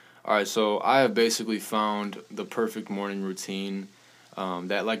All right, so I have basically found the perfect morning routine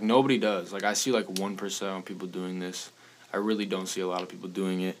that like nobody does. Like I see like 1% of people doing this. I really don't see a lot of people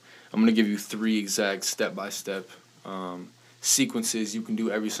doing it. I'm gonna give you three exact step by step sequences you can do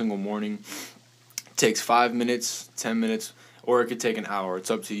every single morning. It takes 5 minutes, 10 minutes, or it could take an hour.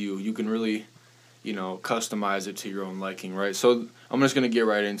 It's up to you. You can really customize it to your own liking, right? So I'm just gonna get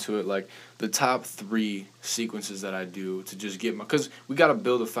right into it. Like the top three sequences that I do to just get my, because we gotta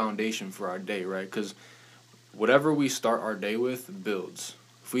build a foundation for our day, right? Because whatever we start our day with builds.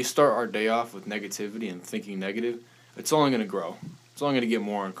 If we start our day off with negativity and thinking negative, it's only gonna grow. It's only gonna get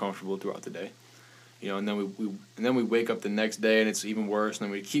more uncomfortable throughout the day. And then we wake up the next day and it's even worse, and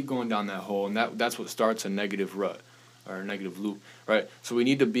then we keep going down that hole, and that's what starts a negative rut or a negative loop, right? So we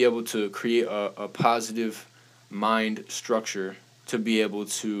need to be able to create a positive mind structure to be able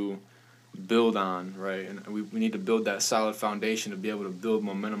to build on, right? And we need to build that solid foundation to be able to build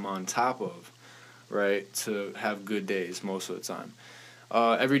momentum on top of, right? To have good days most of the time.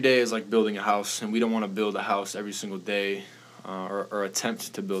 Every day is like building a house, and we don't want to build a house every single day, or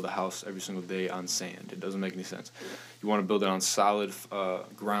attempt to build a house every single day on sand. It doesn't make any sense. You want to build it on solid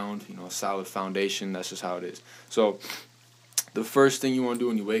ground, a solid foundation. That's just how it is. So the first thing you want to do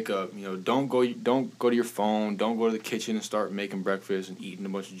when you wake up, don't go to your phone, don't go to the kitchen and start making breakfast and eating a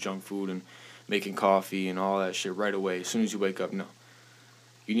bunch of junk food and making coffee and all that shit right away as soon as you wake up. No,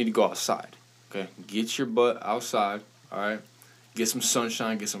 you need to go outside. Okay, get your butt outside. All right, get some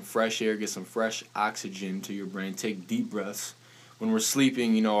sunshine, get some fresh air, get some fresh oxygen to your brain. Take deep breaths. When we're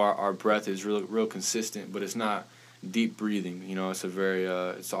sleeping, our breath is real consistent, but it's not deep breathing. It's a very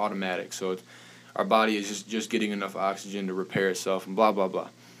it's automatic. So our body is just getting enough oxygen to repair itself and blah blah blah.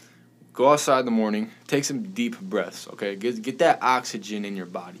 Go outside in the morning, take some deep breaths. Okay, get that oxygen in your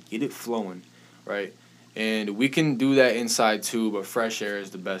body, get it flowing, right? And we can do that inside too, but fresh air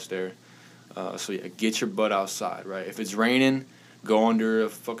is the best air. So yeah, get your butt outside, right? If it's raining, go under a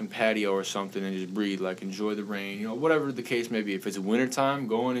fucking patio or something and just breathe. Like enjoy the rain, whatever the case may be. If it's wintertime,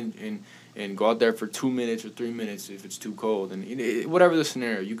 go in and go out there for 2 minutes or 3 minutes if it's too cold. And whatever the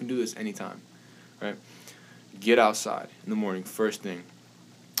scenario, you can do this anytime, right? Get outside in the morning, first thing,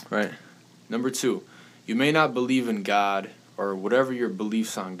 right? Number two, you may not believe in God or whatever your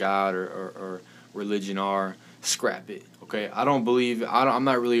beliefs on God or religion are. Scrap it, okay? I'm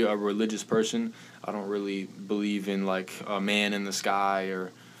not really a religious person. I don't really believe in like a man in the sky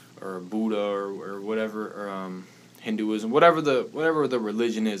or Buddha or whatever or Hinduism, whatever the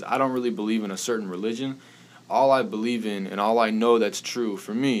religion is. I don't really believe in a certain religion. All I believe in and all I know that's true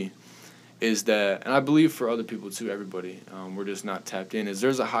for me is that, and I believe for other people too, everybody, we're just not tapped in, is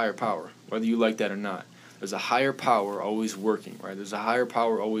there's a higher power, whether you like that or not. There's a higher power always working, right? There's a higher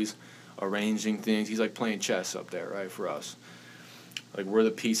power always arranging things. He's like playing chess up there, right, for us. Like we're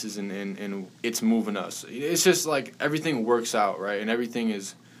the pieces and it's moving us. It's just like everything works out, right? And everything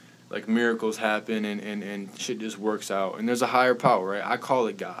is like miracles happen and shit just works out. And there's a higher power, right? I call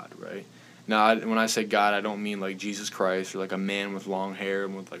it God, right? Now, when I say God, I don't mean like Jesus Christ or like a man with long hair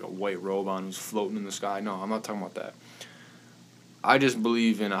and with like a white robe on who's floating in the sky. No, I'm not talking about that. I just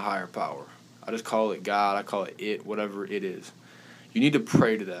believe in a higher power. I just call it God. I call it, whatever it is. You need to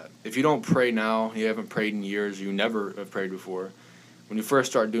pray to that. If you don't pray now, you haven't prayed in years, you never have prayed before, when you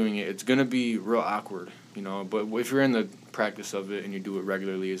first start doing it, it's going to be real awkward, But if you're in the practice of it and you do it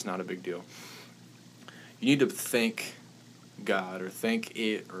regularly, it's not a big deal. You need to thank God or thank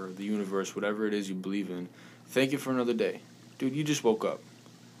it or the universe, whatever it is you believe in. Thank it for another day. Dude, you just woke up.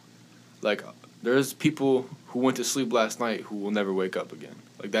 Like, there's people who went to sleep last night who will never wake up again.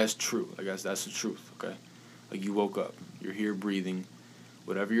 Like, that's true. Like, that's the truth, okay? Like, you woke up. You're here breathing.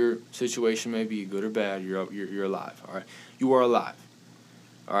 Whatever your situation may be, good or bad, you're alive, all right? You are alive.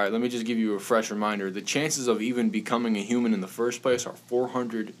 All right, let me just give you a fresh reminder. The chances of even becoming a human in the first place are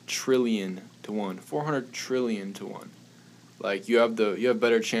 400 trillion to 1. 400 trillion to 1. Like you have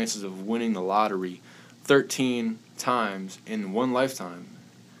better chances of winning the lottery 13 times in one lifetime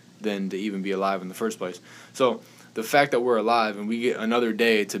than to even be alive in the first place. So the fact that we're alive and we get another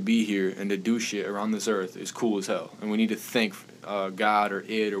day to be here and to do shit around this earth is cool as hell. And we need to thank God or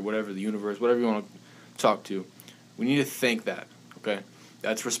it or whatever, the universe, whatever you want to talk to. We need to thank that, okay?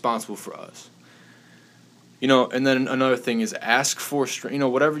 That's responsible for us. And then another thing is ask for strength.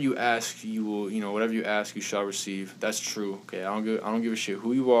 Whatever you ask, you will. Whatever you ask, you shall receive. That's true. Okay, I don't give a shit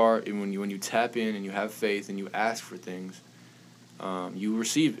who you are. And when you tap in and you have faith and you ask for things, you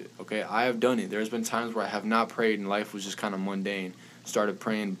receive it. Okay, I have done it. There's been times where I have not prayed and life was just kind of mundane. Started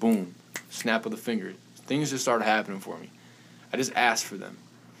praying, boom, snap of the finger. Things just started happening for me. I just asked for them.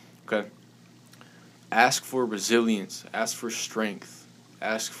 Okay. Ask for resilience. Ask for strength.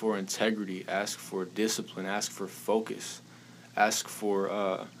 ask for integrity, ask for discipline, ask for focus, ask for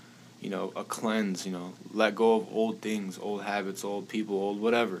a cleanse. Let go of old things, old habits, old people, old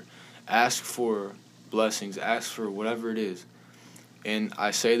whatever. Ask for blessings, ask for whatever it is. And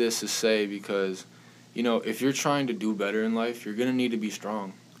I say this to say because, if you're trying to do better in life, you're gonna need to be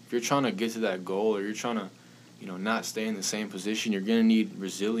strong. If you're trying to get to that goal, or you're trying to, not stay in the same position, you're gonna need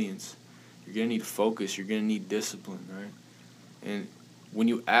resilience. You're gonna need focus. You're gonna need discipline, right? And when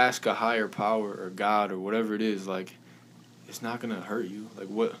you ask a higher power or God or whatever it is, like, it's not gonna hurt you. Like,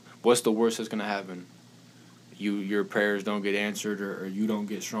 what's the worst that's gonna happen? Your prayers don't get answered, or you don't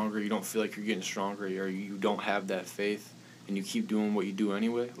get stronger. You don't feel like you're getting stronger, or you don't have that faith, and you keep doing what you do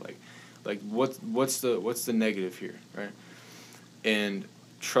anyway. Like what's the negative here, right? And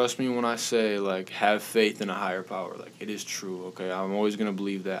trust me when I say, like, have faith in a higher power. Like, it is true. Okay, I'm always gonna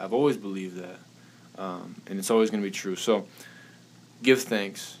believe that. I've always believed that, and it's always gonna be true. So give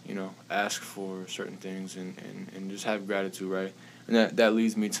thanks. Ask for certain things, and just have gratitude, right? And that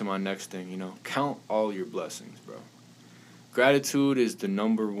leads me to my next thing. Count all your blessings, bro. Gratitude is the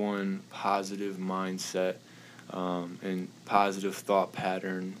number one positive mindset, and positive thought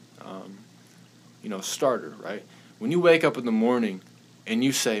pattern, starter, right? When you wake up in the morning and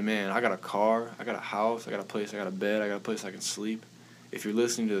you say, man, I got a car, I got a house, I got a place, I got a bed, I got a place I can sleep. If you're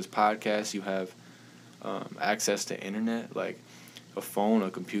listening to this podcast, you have access to internet, like a phone,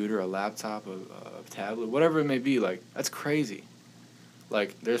 a computer, a laptop, a tablet, whatever it may be. Like, that's crazy.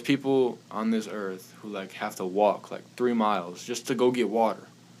 Like, there's people on this earth who, like, have to walk, like, 3 miles just to go get water.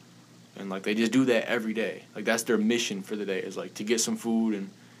 And, like, they just do that every day. Like, that's their mission for the day, is, like, to get some food and,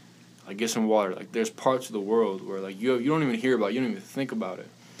 like, get some water. Like, there's parts of the world where, like, you don't even hear about it. You don't even think about it.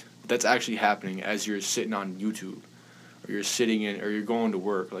 But that's actually happening as you're sitting on YouTube, or you're sitting in, or you're going to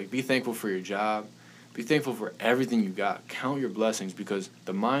work. Like, be thankful for your job. Be thankful for everything you got. Count your blessings, because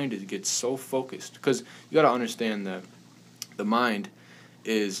the mind gets so focused. Because you got to understand that the mind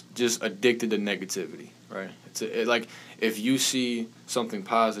is just addicted to negativity, right? Like, if you see something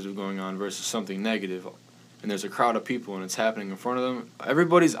positive going on versus something negative, and there's a crowd of people and it's happening in front of them,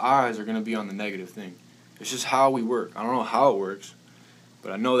 everybody's eyes are going to be on the negative thing. It's just how we work. I don't know how it works,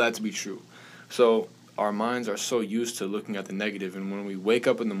 but I know that to be true. So our minds are so used to looking at the negative, and when we wake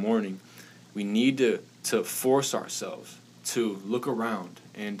up in the morning, we need to force ourselves to look around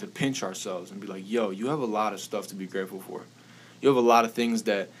and to pinch ourselves and be like, yo, you have a lot of stuff to be grateful for. You have a lot of things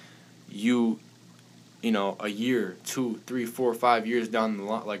that a year, 2, 3, 4, 5 years down the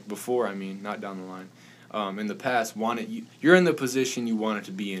line, like before, not down the line, in the past, you're in the position you wanted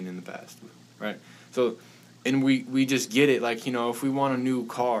to be in the past, right? So, and we just get it, like, if we want a new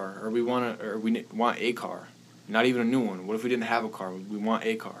car, or we want a car, not even a new one. What if we didn't have a car? We want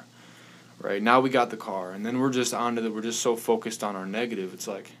a car, right? Now we got the car, and then we're just so focused on our negative. It's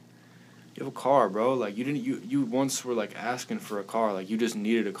like, you have a car, bro. Like, you once were, like, asking for a car. Like, you just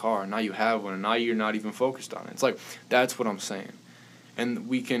needed a car. Now you have one, and now you're not even focused on it. It's like, that's what I'm saying. And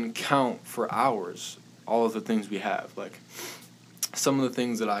we can count for hours all of the things we have. Like, some of the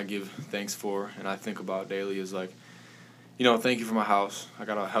things that I give thanks for and I think about daily is, like, thank you for my house. I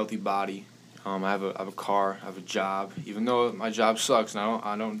got a healthy body. I have a car. I have a job. Even though my job sucks and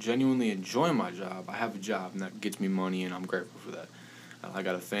I don't genuinely enjoy my job, I have a job, and that gets me money, and I'm grateful for that. I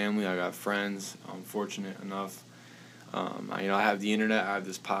got a family. I got friends. I'm fortunate enough. I have the internet. I have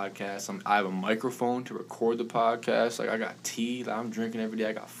this podcast. I have a microphone to record the podcast. Like, I got tea that I'm drinking every day.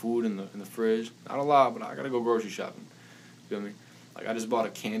 I got food in the fridge. Not a lot, but I gotta go grocery shopping. You feel me? Like, I just bought a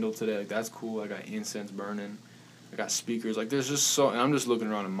candle today. Like, that's cool. I got incense burning. I got speakers. Like, there's just and I'm just looking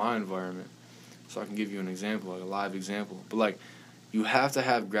around in my environment, so I can give you an example, like a live example. But, like, you have to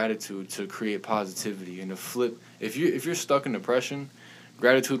have gratitude to create positivity and to flip. If you're stuck in depression,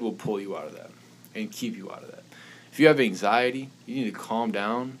 gratitude will pull you out of that and keep you out of that. If you have anxiety, you need to calm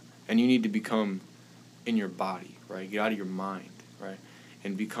down, and you need to become in your body, right? Get out of your mind, right?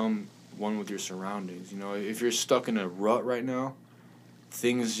 And become one with your surroundings. If you're stuck in a rut right now,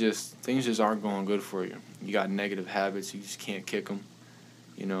 things just aren't going good for you. You got negative habits, you just can't kick them.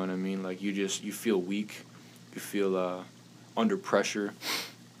 You know what I mean? Like, you feel weak, you feel under pressure,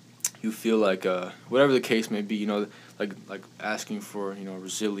 you feel like whatever the case may be. Like asking for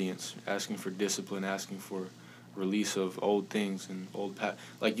resilience, asking for discipline, asking for release of old things and old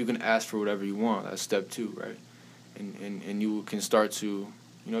like, you can ask for whatever you want. That's step 2, right? And you can start to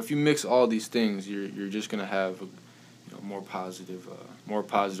if you mix all these things, you're just gonna have a more positive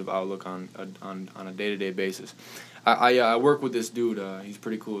outlook on a day-to-day basis. I work with this dude. He's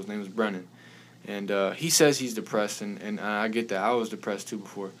pretty cool. His name is Brennan, and he says he's depressed, and I get that. I was depressed too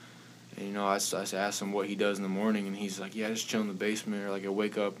before. And, I asked him what he does in the morning, and he's like, yeah, I just chill in the basement, or like I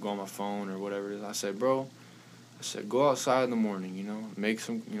wake up, go on my phone, or whatever it is. I said, bro, go outside in the morning, make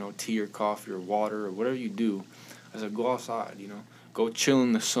some, tea or coffee or water or whatever you do. I said, go outside, go chill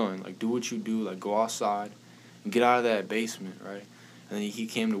in the sun, like do what you do, like go outside and get out of that basement, right? And then he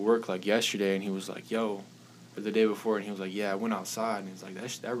came to work like yesterday, and he was like, yo, or the day before, and he was like, yeah, I went outside, and he's like,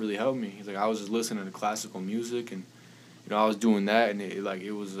 that really helped me. He's like, I was just listening to classical music, and I was doing that, and it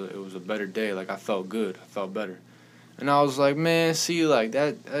was a better day. Like I felt good, I felt better, and I was like, man, see, like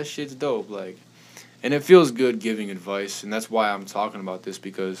that shit's dope, like, and it feels good giving advice, and that's why I'm talking about this,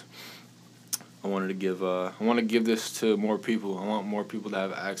 because I want to give this to more people. I want more people to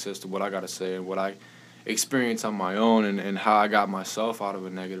have access to what I gotta say and what I experience on my own, and how I got myself out of a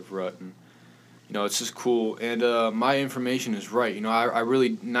negative rut. And it's just cool. And my information is right. I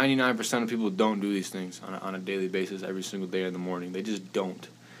really 99% of people don't do these things on a daily basis every single day in the morning. They just don't.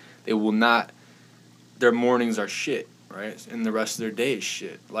 They will not. Their mornings are shit, right? And the rest of their day is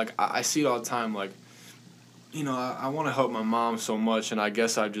shit. Like I see it all the time. Like, I want to help my mom so much, and I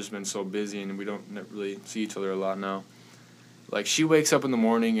guess I've just been so busy, and we don't really see each other a lot now. Like, she wakes up in the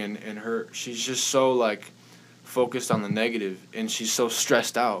morning, and she's just so, like, focused on the negative, and she's so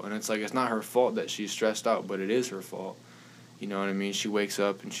stressed out, and it's like, it's not her fault that she's stressed out, but it is her fault. You know what I mean? She wakes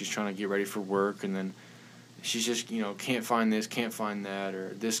up, and she's trying to get ready for work, and then she's just, can't find this, can't find that, or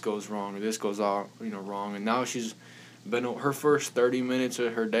this goes wrong, or this goes all, wrong, and now her first 30 minutes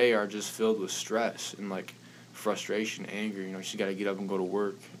of her day are just filled with stress, and, like, frustration, anger. She's got to get up and go to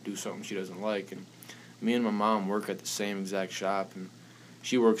work, do something she doesn't like. And me and my mom work at the same exact shop, and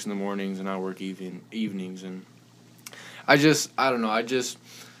she works in the mornings and I work evenings. And I don't know,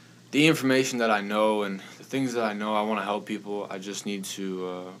 the information that I know and the things that I know, I want to help people. I just need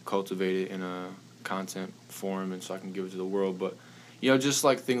to cultivate it in a content form, and so I can give it to the world. But just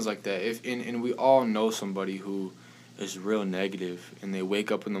like things like that. And we all know somebody who is real negative, and they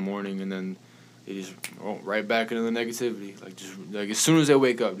wake up in the morning and then they just right back into the negativity. Like as soon as they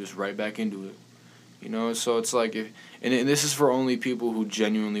wake up, just right back into it. So it's like, and this is for only people who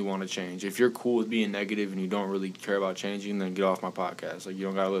genuinely want to change. If you're cool with being negative and you don't really care about changing, then get off my podcast. Like, you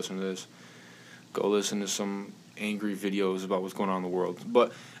don't gotta listen to this. Go listen to some angry videos about what's going on in the world.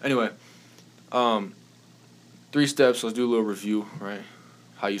 But anyway, 3 steps. Let's do a little review. Right,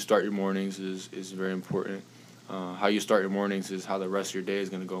 how you start your mornings is very important. How you start your mornings is how the rest of your day is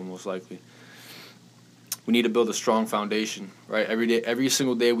gonna go, most likely. We need to build a strong foundation, right? Every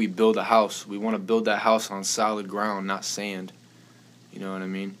single day we build a house. We want to build that house on solid ground, not sand. You know what I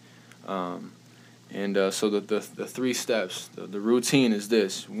mean? So the 3 steps, the routine is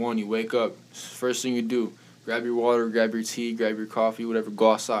this. 1, you wake up. First thing you do, grab your water, grab your tea, grab your coffee, whatever.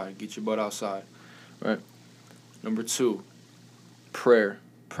 Go outside. Get your butt outside, right? Number 2, prayer.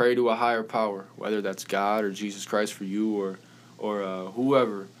 Pray to a higher power, whether that's God or Jesus Christ for you or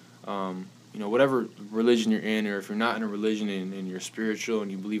whoever. Whatever religion you're in, or if you're not in a religion and you're spiritual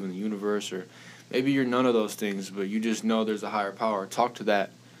and you believe in the universe, or maybe you're none of those things, but you just know there's a higher power. Talk to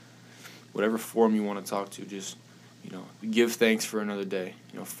that. Whatever form you want to talk to, just, give thanks for another day.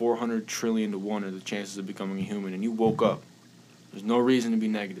 400 trillion to 1 are the chances of becoming a human, and you woke up. There's no reason to be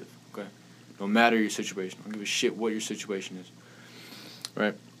negative, okay? No matter your situation. I don't give a shit what your situation is,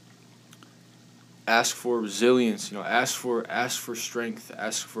 right? Ask for resilience, ask for strength,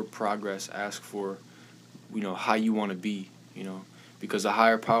 ask for progress, ask for, how you want to be, because the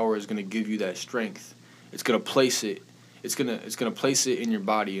higher power is going to give you that strength. It's going to place it, it's going to place it in your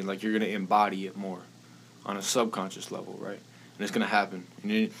body, and like you're going to embody it more on a subconscious level, right? And it's going to happen.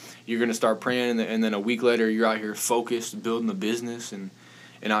 And you're going to start praying, and then a week later you're out here focused, building a business, and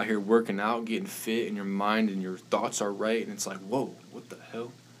out here working out, getting fit, and your mind and your thoughts are right, and it's like, whoa, what the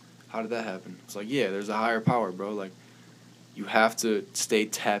hell? How did that happen? It's like, yeah, there's a higher power, bro. Like, you have to stay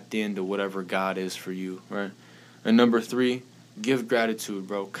tapped into whatever God is for you, right? And number 3, give gratitude,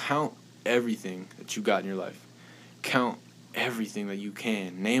 bro. Count everything that you got in your life. Count everything that you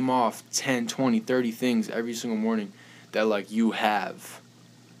can. Name off 10, 20, 30 things every single morning that, like, you have,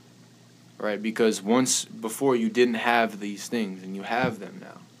 right? Because before you didn't have these things, and you have them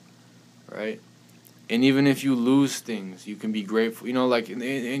now, right? And even if you lose things, you can be grateful. Like,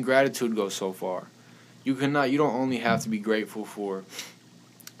 and gratitude goes so far. You don't only have to be grateful for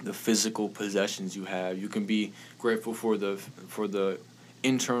the physical possessions you have. You can be grateful for the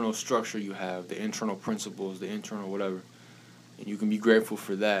internal structure you have, the internal principles, the internal whatever. And you can be grateful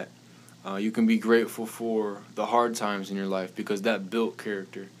for that. You can be grateful for the hard times in your life, because that built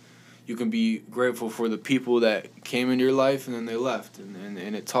character. You can be grateful for the people that came into your life and then they left, and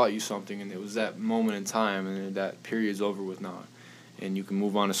it taught you something, and it was that moment in time, and that period's over with now. and you can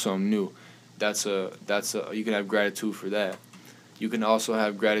move on to something new. You can have gratitude for that. You can also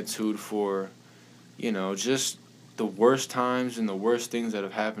have gratitude for, just the worst times and the worst things that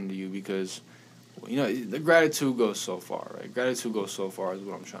have happened to you, because, the gratitude goes so far, right? Gratitude goes so far is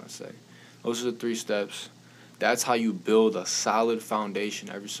what I'm trying to say. Those are the 3 steps. That's how you build a solid foundation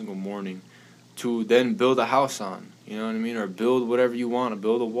every single morning to then build a house on, you know what I mean? Or build whatever you want to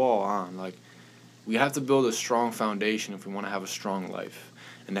build a wall on. Like, we have to build a strong foundation if we want to have a strong life.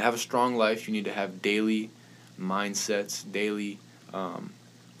 And to have a strong life, you need to have daily mindsets, daily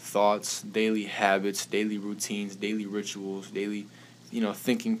thoughts, daily habits, daily routines, daily rituals, daily,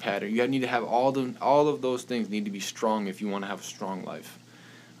 thinking pattern. You need to have all of those things need to be strong if you want to have a strong life,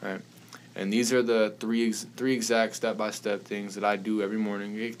 right? And these are the three exact step-by-step things that I do every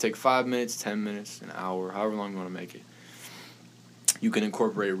morning. It can take 5 minutes, 10 minutes, an hour, however long you want to make it. You can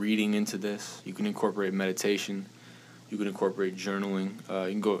incorporate reading into this. You can incorporate meditation. You can incorporate journaling.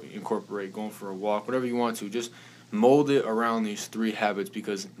 You can incorporate going for a walk, whatever you want to. Just mold it around these 3 habits,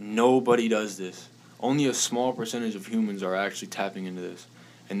 because nobody does this. Only a small percentage of humans are actually tapping into this.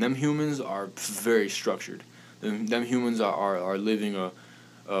 And them humans are very structured. Them humans are living a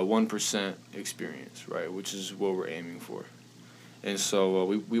 1% experience, right, which is what we're aiming for. And so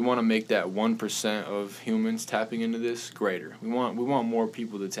we want to make that 1% of humans tapping into this greater. We want more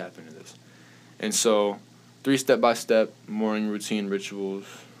people to tap into this. And so 3 step-by-step morning routine rituals.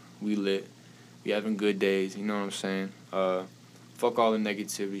 We lit. We having good days. You know what I'm saying? Fuck all the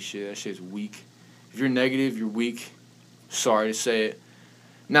negativity shit. That shit's weak. If you're negative, you're weak. Sorry to say it.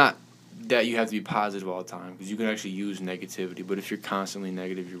 Not that you have to be positive all the time, because you can actually use negativity. But if you're constantly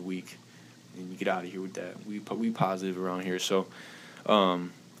negative, you're weak. And you get out of here with that. We positive around here. So,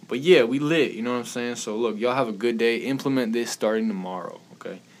 but yeah, we lit. You know what I'm saying? So look, y'all have a good day. Implement this starting tomorrow.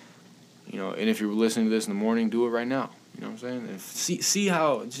 Okay. And if you're listening to this in the morning, do it right now. You know what I'm saying? And see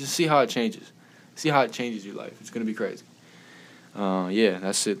how it changes. See how it changes your life. It's gonna be crazy. Yeah,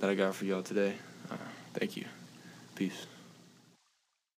 that's it that I got for y'all today. Thank you. Peace.